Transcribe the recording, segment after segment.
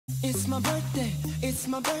It's my birthday, it's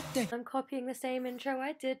my birthday. I'm copying the same intro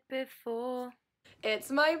I did before.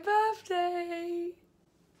 It's my birthday.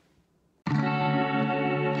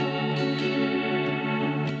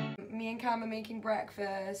 Me and Cam are making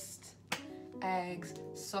breakfast. Eggs,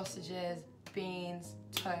 sausages, beans,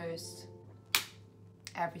 toast,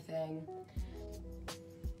 everything.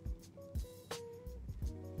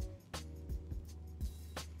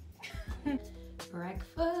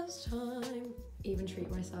 Breakfast time. Even treat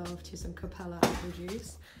myself to some Capella apple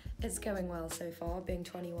juice. It's going well so far. Being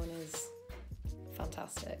 21 is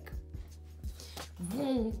fantastic.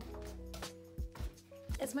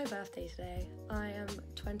 It's my birthday today. I am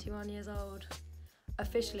 21 years old.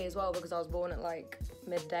 Officially as well, because I was born at like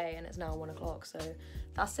midday and it's now 1 o'clock, so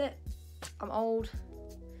that's it. I'm old.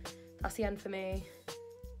 That's the end for me.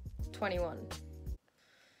 21.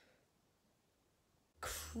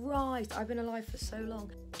 Christ, I've been alive for so long.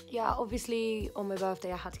 Yeah, obviously on my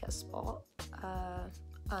birthday I had to get a spot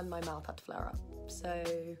and my mouth had to flare up, so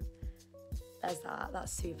there's that.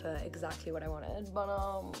 That's super exactly what I wanted, but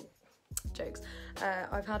jokes.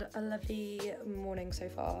 I've had a lovely morning so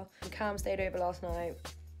far. Cam stayed over last night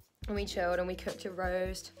and we chilled and we cooked a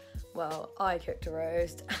roast. Well, I cooked a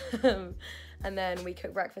roast. And then we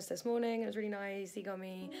cooked breakfast this morning. It was really nice. He got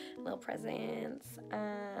me little presents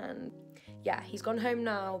and yeah, he's gone home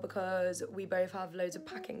now because we both have loads of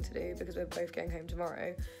packing to do because we're both going home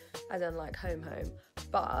tomorrow, as in like home.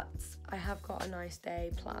 But I have got a nice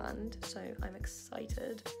day planned, so I'm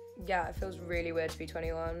excited. Yeah, it feels really weird to be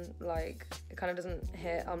 21. Like, it kind of doesn't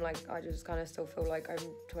hit. I'm like, I just kind of still feel like I'm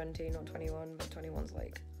 20, not 21, but 21's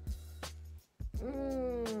like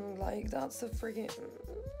that's a freaking,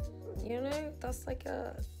 you know, that's like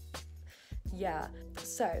a, yeah.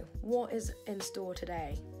 So, what is in store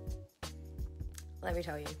today? Let me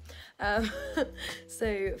tell you.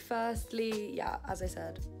 So firstly, yeah, as I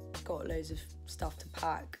said, got loads of stuff to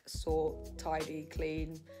pack, sort, tidy,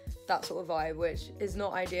 clean, that sort of vibe, which is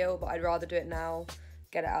not ideal, but I'd rather do it now,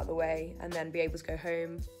 get it out of the way, and then be able to go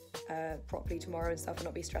home properly tomorrow and stuff and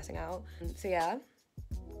not be stressing out. So yeah,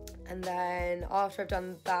 and then after I've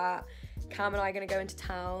done that, Cam and I are going to go into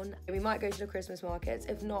town. We might go to the Christmas markets.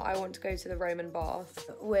 If not, I want to go to the Roman bath,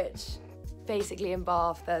 which basically in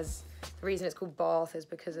Bath, there's, the reason it's called Bath is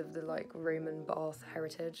because of the like Roman bath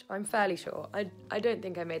heritage. I'm fairly sure. I don't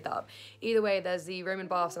think I made that up. Either way, there's the Roman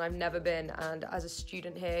baths and I've never been, and as a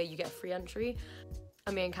student here, you get free entry.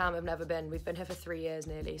 And me and Cam have never been. We've been here for 3 years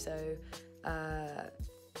nearly, so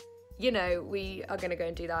you know, we are gonna go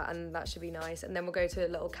and do that and that should be nice. And then we'll go to a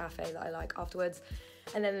little cafe that I like afterwards.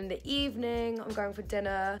 And then in the evening, I'm going for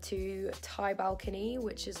dinner to Thai Balcony,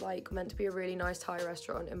 which is like meant to be a really nice Thai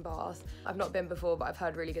restaurant in Bath. I've not been before, but I've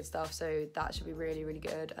heard really good stuff, so that should be really, really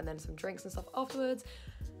good. And then some drinks and stuff afterwards.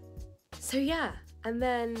 So yeah, and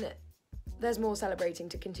then there's more celebrating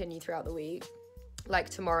to continue throughout the week. Like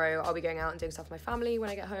tomorrow, I'll be going out and doing stuff with my family when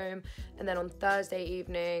I get home. And then on Thursday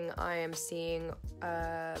evening, I am seeing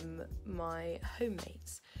my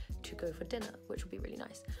homemates to go for dinner, which will be really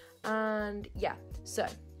nice. And yeah, so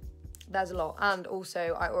there's a lot. And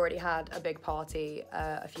also I already had a big party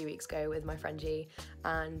a few weeks ago with my friend G,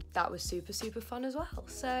 and that was super, super fun as well.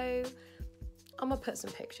 So I'm gonna put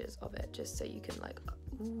some pictures of it just so you can like,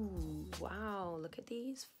 ooh, wow, look at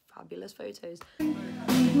these fabulous photos.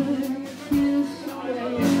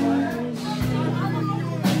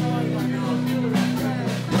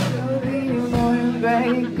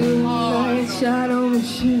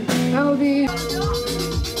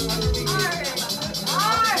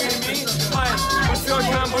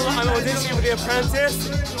 I'm auditioning for The Apprentice.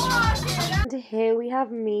 And here we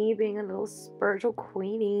have me being a little spiritual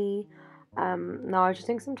queenie. Now I was just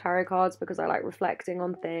doing some tarot cards because I like reflecting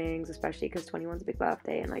on things, especially because 21's a big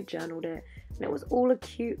birthday and I journaled it and it was all a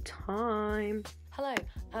cute time. Hello,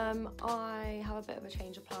 I have a bit of a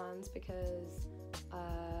change of plans because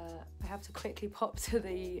I have to quickly pop to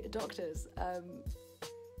the doctor's.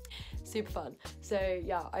 Super fun. So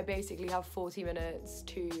yeah, I basically have 40 minutes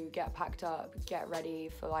to get packed up, get ready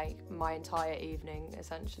for like my entire evening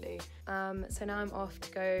essentially. So now I'm off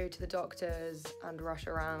to go to the doctor's and rush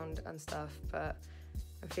around and stuff, but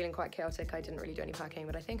I'm feeling quite chaotic. I didn't really do any packing,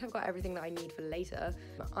 but I think I've got everything that I need for later.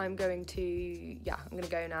 I'm going to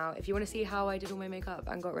go now. If you want to see how I did all my makeup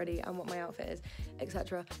and got ready and what my outfit is,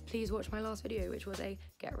 etc., please watch my last video, which was a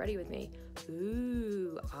get ready with me.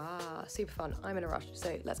 Ooh, super fun. I'm in a rush,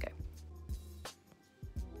 so let's go.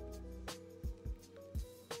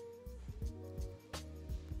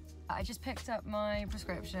 I just picked up my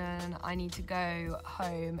prescription. I need to go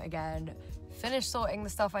home again, finish sorting the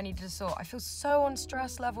stuff I need to sort. I feel so on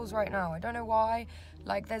stress levels right now. I don't know why.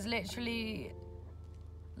 Like, there's literally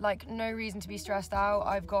like no reason to be stressed out.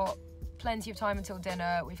 I've got plenty of time until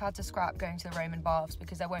dinner. We've had to scrap going to the Roman baths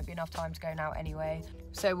because there won't be enough time to go now anyway.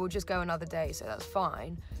 So we'll just go another day, so that's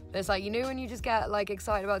fine. But it's like, you know when you just get like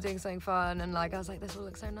excited about doing something fun and like I was like, this will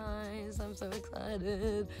look so nice, I'm so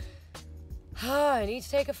excited. I need to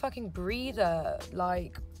take a fucking breather,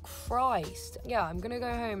 like Christ. Yeah, I'm gonna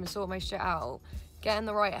go home and sort my shit out, get in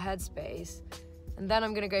the right headspace, and then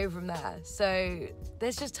I'm gonna go from there. So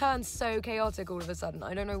this just turned so chaotic all of a sudden.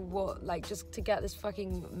 I don't know what, like, just to get this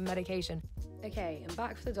fucking medication. Okay, I'm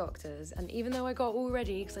back for the doctors, and even though I got all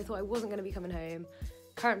ready because I thought I wasn't gonna be coming home,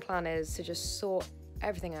 current plan is to just sort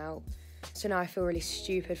everything out. So now I feel really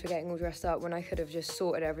stupid for getting all dressed up when I could have just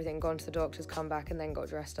sorted everything, gone to the doctors, come back and then got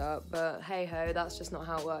dressed up. But hey ho, that's just not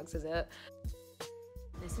how it works, is it?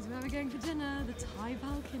 This is where we're going for dinner, the Thai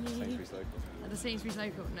balcony. Sainsbury's Local. The Sainsbury's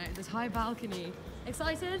Local, no, the Thai balcony.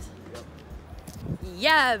 Excited? Yep.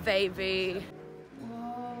 Yeah, baby.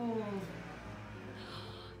 Whoa.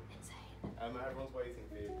 Insane. Everyone's waiting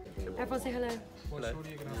for you. Everyone say hello. Hello.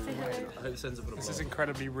 Say hello. I hope this ends up in a This is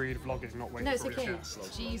incredibly rude vlogging, not waiting No, it's for okay. your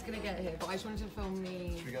guests. She's gonna get here, but I just wanted to film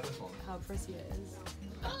me. Should we get this one? How pretty it is.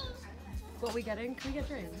 What are we getting? Can we get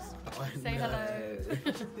drinks? Say hello.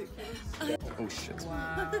 Oh shit.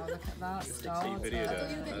 Wow, look at that star. Video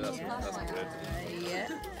there. No, that's good. Yeah.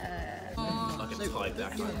 Like a Thai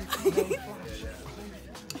back.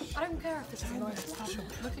 I don't care if this is a nice fashion.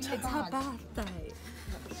 Look at it's her birthday.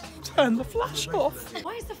 Turn the flash off.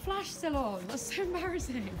 Why is the flash still on? That's so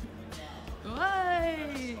embarrassing.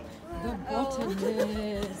 Way. The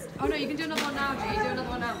botanist. Oh no, you can do another one now, G. Do another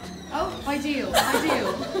one now. Oh, ideal,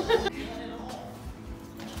 ideal.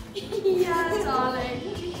 Yeah, darling.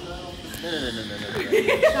 No.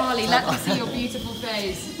 Charlie, let me see your beautiful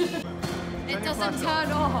face. It doesn't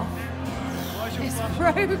turn off. It's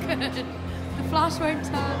broken. The flash won't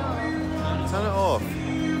turn off. Turn it off.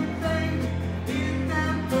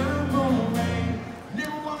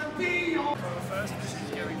 First, this is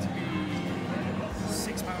going to be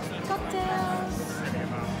 £6.30. Cocktails.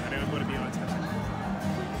 And it would be like 10.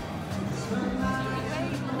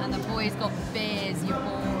 And the boys got beers, you're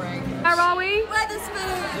boring. Where are we? Where the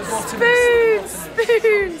spoons? Spoons!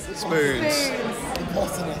 Spoons!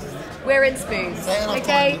 Spoons. We're in Spoons.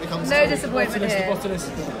 Okay, no disappointment here.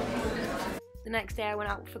 Botanist. The next day I went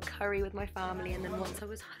out for curry with my family, and then once I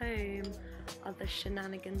was home, other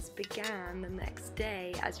shenanigans began the next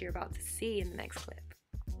day, as you're about to see in the next clip.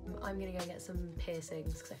 I'm gonna go get some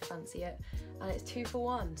piercings because I fancy it, and it's 2 for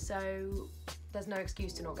 1, so there's no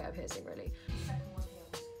excuse to not get a piercing, really.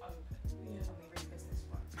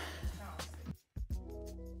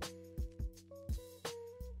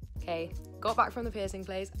 Okay, got back from the piercing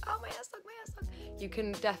place. Oh, my hair's stuck, my hair's stuck. You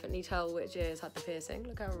can definitely tell which ears had the piercing.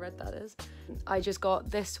 Look how red that is. I just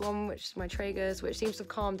got this one, which is my tragus, which seems to have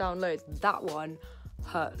calmed down loads. That one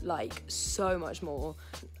hurt like so much more.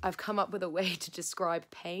 I've come up with a way to describe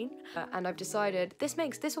pain, and I've decided this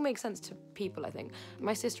will make sense to people, I think.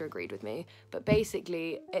 My sister agreed with me, but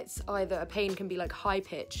basically it's either a pain can be like high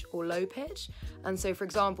pitch or low pitch. And so for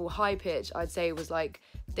example, high pitch I'd say was like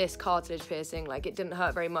this cartilage piercing, like it didn't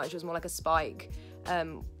hurt very much, it was more like a spike.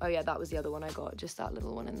 Oh yeah, that was the other one I got, just that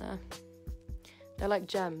little one in there. They're like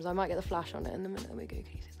gems. I might get the flash on it in a minute. There we go, can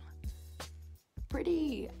you see that?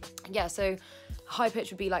 Pretty. Yeah, so high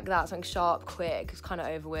pitch would be like that, something sharp, quick, it's kind of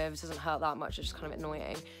over with, it doesn't hurt that much, it's just kind of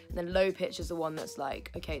annoying. And then low pitch is the one that's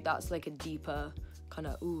like, okay, that's like a deeper kind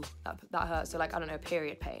of, ooh, that hurts. So like, I don't know,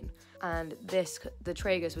 period pain. And this, the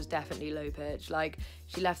tragus was definitely low pitch. Like,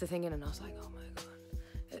 she left the thing in and I was like, oh my God,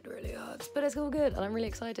 it really hurts. But it's all good and I'm really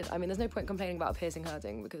excited. I mean, there's no point complaining about a piercing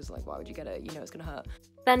hurting because like, why would you get it? You know it's gonna hurt.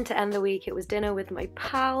 Then to end the week, it was dinner with my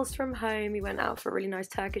pals from home. We went out for really nice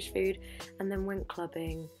Turkish food and then went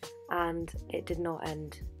clubbing, and it did not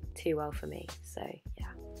end too well for me. So